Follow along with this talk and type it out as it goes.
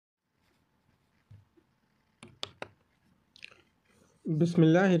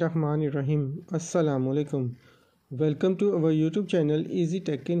Bismillahirrahmanirrahim. Assalamu alaikum. Welcome to our YouTube channel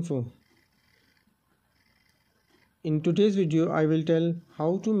Easytechinfo. In today's video, I will tell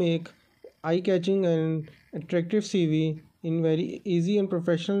how to make eye-catching and attractive CV in very easy and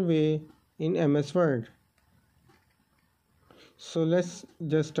professional way in MS Word. So let's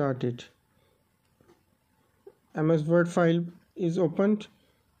just start it. MS Word file is opened.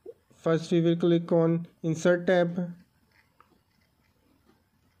 First, we will click on Insert tab.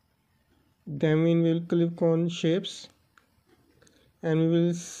 Then we will click on Shapes and we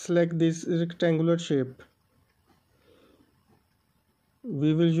will select this rectangular shape.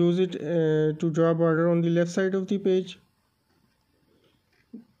 We will use it to draw border on the left side of the page.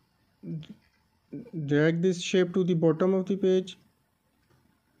 Drag this shape to the bottom of the page.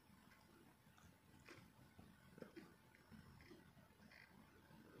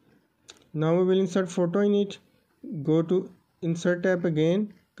 Now we will insert photo in it. Go to Insert tab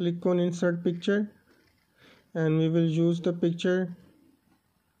again. Click on Insert Picture and we will use the picture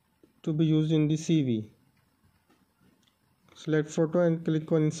to be used in the CV. Select photo and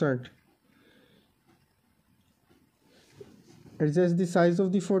click on Insert. Adjust the size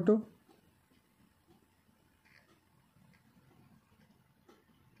of the photo.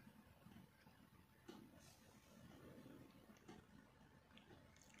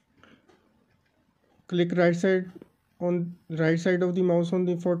 Click right side of the mouse on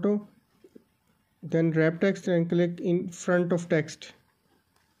the photo, then wrap text and click in front of text.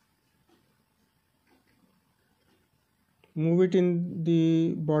 Move it in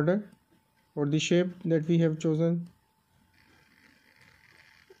the border or the shape that we have chosen.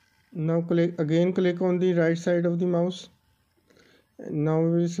 Now click on the right side of the mouse. Now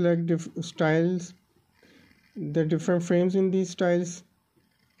we will select styles, the different frames in these styles.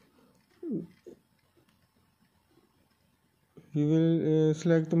 We will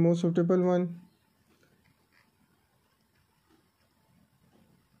select the most suitable one.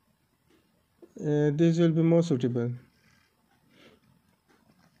 This will be more suitable.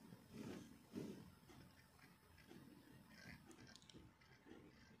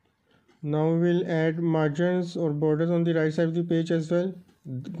 Now we will add margins or borders on the right side of the page as well.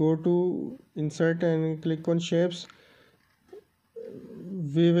 Go to Insert and click on Shapes.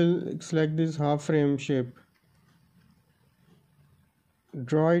 We will select this half frame shape.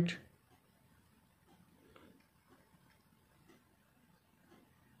 Draw it.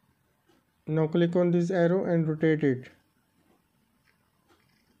 Now click on this arrow and rotate it.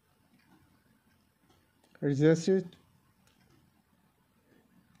 Adjust it.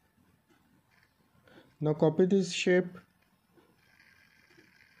 Now copy this shape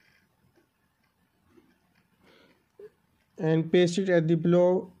and paste it at the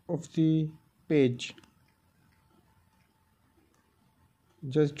below of the page.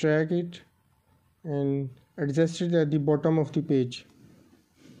 Just drag it and adjust it at the bottom of the page.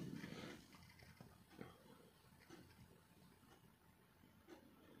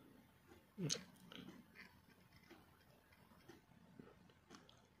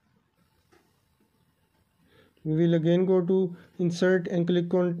 We will again go to Insert and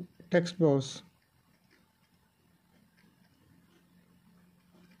click on Text Box.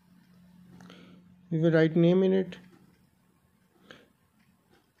 We will write name in it.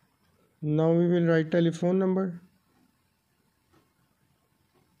 Now we will write telephone number.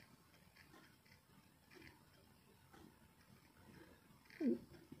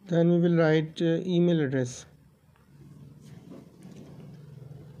 Then we will write email address.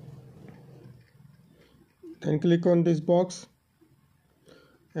 Then click on this box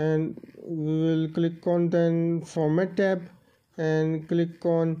and we will click on then Format tab and click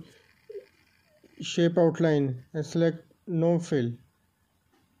on Shape Outline and select No Fill.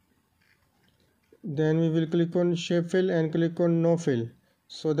 Then we will click on Shape Fill and click on No Fill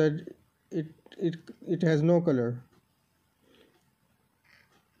so that it has no color.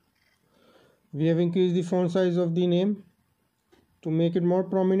 We have increased the font size of the name to make it more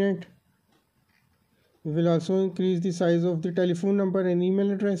prominent. We will also increase the size of the telephone number and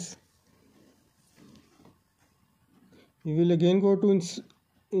email address. We will again go to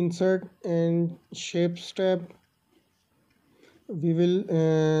Insert and Shapes tab. We will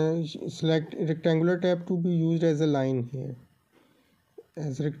select rectangular tab to be used as a line here.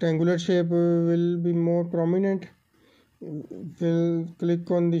 As rectangular shape will be more prominent, we'll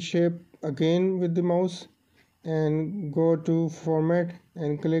click on the shape again with the mouse and go to Format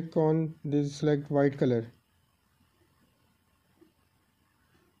and click on this select white color.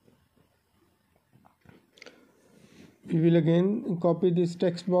 We will again copy this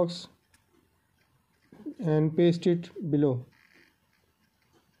text box and paste it below.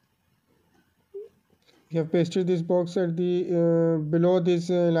 We have pasted this box at the below this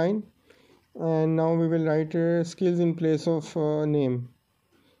line, and now we will write skills in place of name.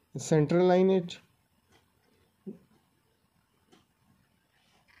 Center line it.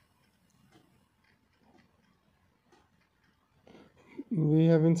 We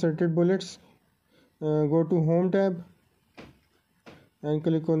have inserted bullets. Go to home tab and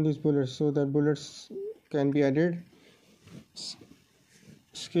click on these bullets so that bullets can be added.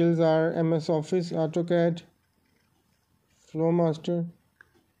 Skills are MS Office, AutoCAD, Flowmaster,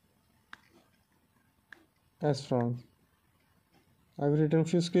 S-From. I've written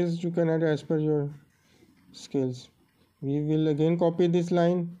few skills, you can add as per your skills. We will again copy this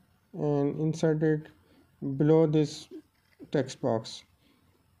line and insert it below this text box.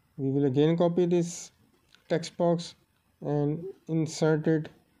 We will again copy this text box and insert it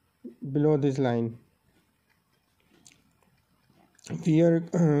below this line. We are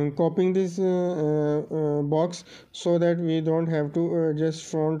copying this box so that we don't have to adjust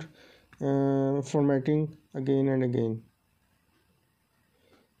font formatting again and again.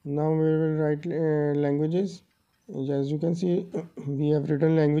 Now we will write languages. As you can see, we have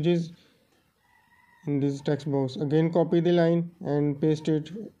written languages in this text box. Again copy the line and paste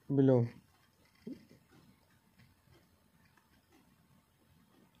it below.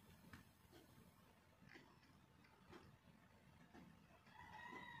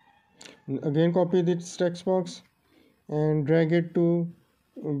 Again copy this text box and drag it to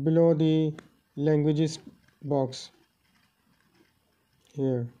below the languages box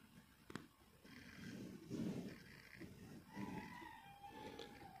here.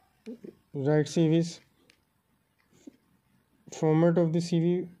 Write CVs. Format of the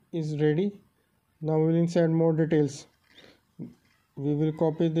CV is ready. Now we will insert more details. We will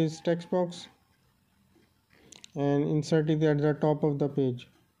copy this text box and insert it at the top of the page.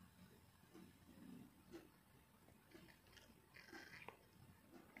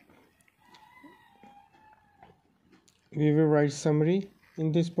 We will write summary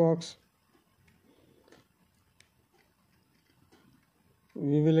in this box.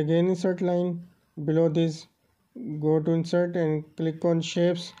 We will again insert line below this. Go to insert and click on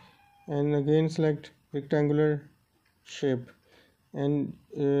shapes and again select rectangular shape and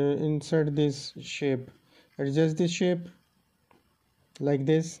insert this shape. Adjust this shape like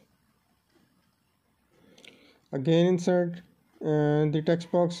this. Again insert the text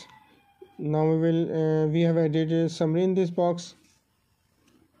box. Now we have added a summary in this box.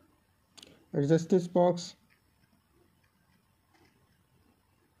 Adjust this box.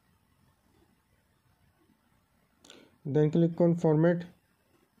 Then click on format.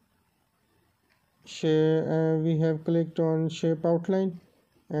 We have clicked on shape outline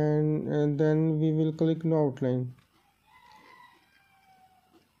and then we will click no outline.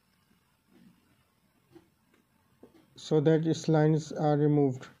 So that its lines are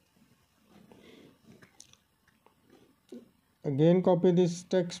removed. Again copy this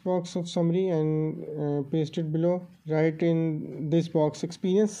text box of summary and paste it below. Write in this box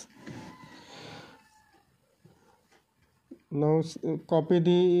experience. Now copy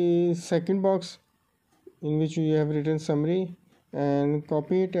the second box in which you have written summary and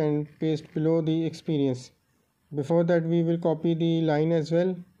copy it and paste below the experience. Before that we will copy the line as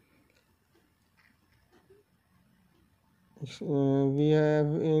well. We have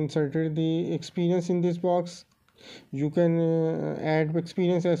inserted the experience in this box. You can add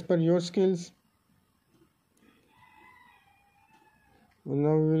experience as per your skills.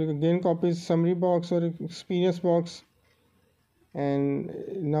 Now we will again copy summary box or experience box and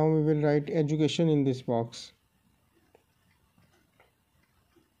now we will write education in this box.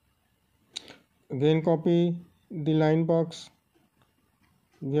 Again copy the line box.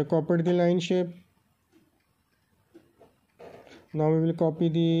 We have copied the line shape. Now we will copy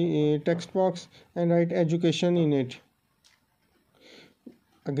the text box and write education in it.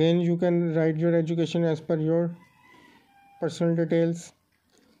 Again you can write your education as per your personal details.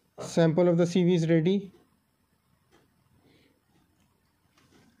 Sample of the CV is ready.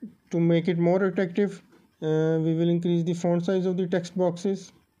 To make it more attractive, we will increase the font size of the text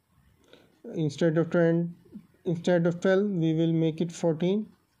boxes. Instead of 12, we will make it 14.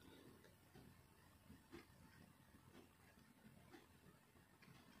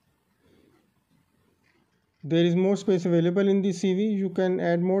 There is more space available in the CV. You can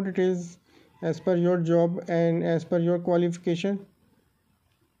add more details as per your job and as per your qualification.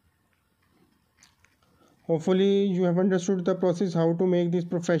 Hopefully you have understood the process how to make this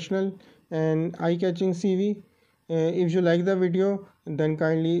professional and eye-catching CV. If you like the video, then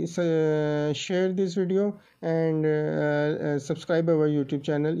kindly share this video and subscribe our YouTube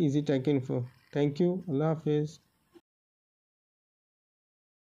channel Easy Tech Info. Thank you. Allah Hafiz.